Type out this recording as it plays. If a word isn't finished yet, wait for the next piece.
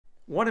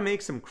Want to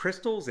make some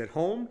crystals at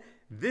home?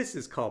 This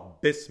is called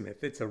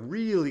bismuth. It's a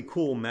really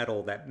cool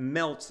metal that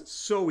melts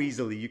so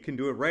easily. You can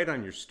do it right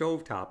on your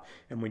stovetop,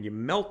 and when you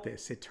melt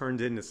this, it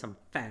turns into some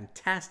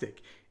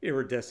fantastic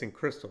iridescent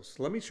crystals.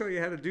 So let me show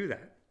you how to do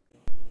that.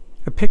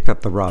 I picked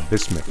up the raw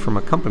bismuth from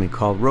a company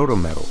called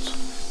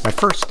Metals. My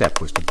first step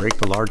was to break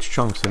the large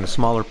chunks into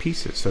smaller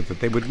pieces so that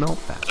they would melt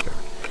faster.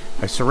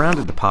 I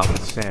surrounded the pot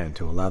with sand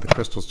to allow the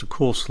crystals to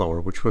cool slower,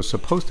 which was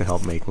supposed to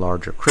help make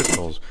larger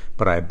crystals,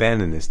 but I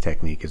abandoned this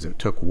technique as it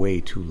took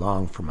way too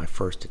long for my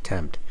first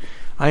attempt.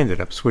 I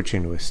ended up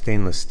switching to a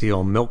stainless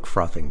steel milk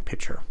frothing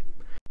pitcher.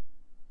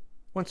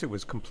 Once it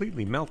was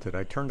completely melted,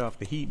 I turned off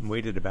the heat and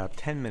waited about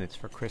 10 minutes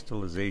for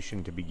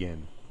crystallization to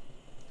begin.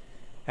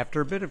 After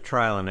a bit of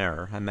trial and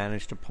error, I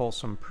managed to pull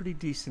some pretty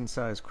decent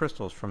sized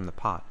crystals from the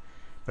pot.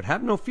 But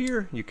have no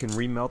fear, you can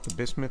remelt the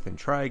bismuth and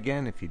try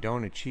again if you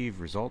don't achieve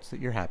results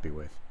that you're happy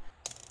with.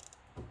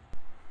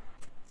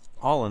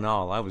 All in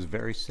all, I was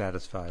very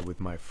satisfied with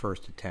my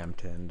first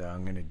attempt, and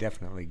I'm going to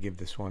definitely give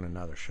this one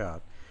another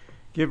shot.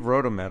 Give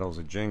Metals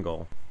a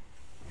jingle,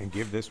 and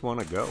give this one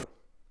a go.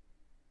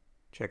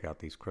 Check out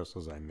these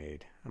crystals I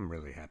made. I'm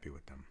really happy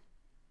with them.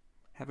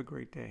 Have a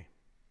great day.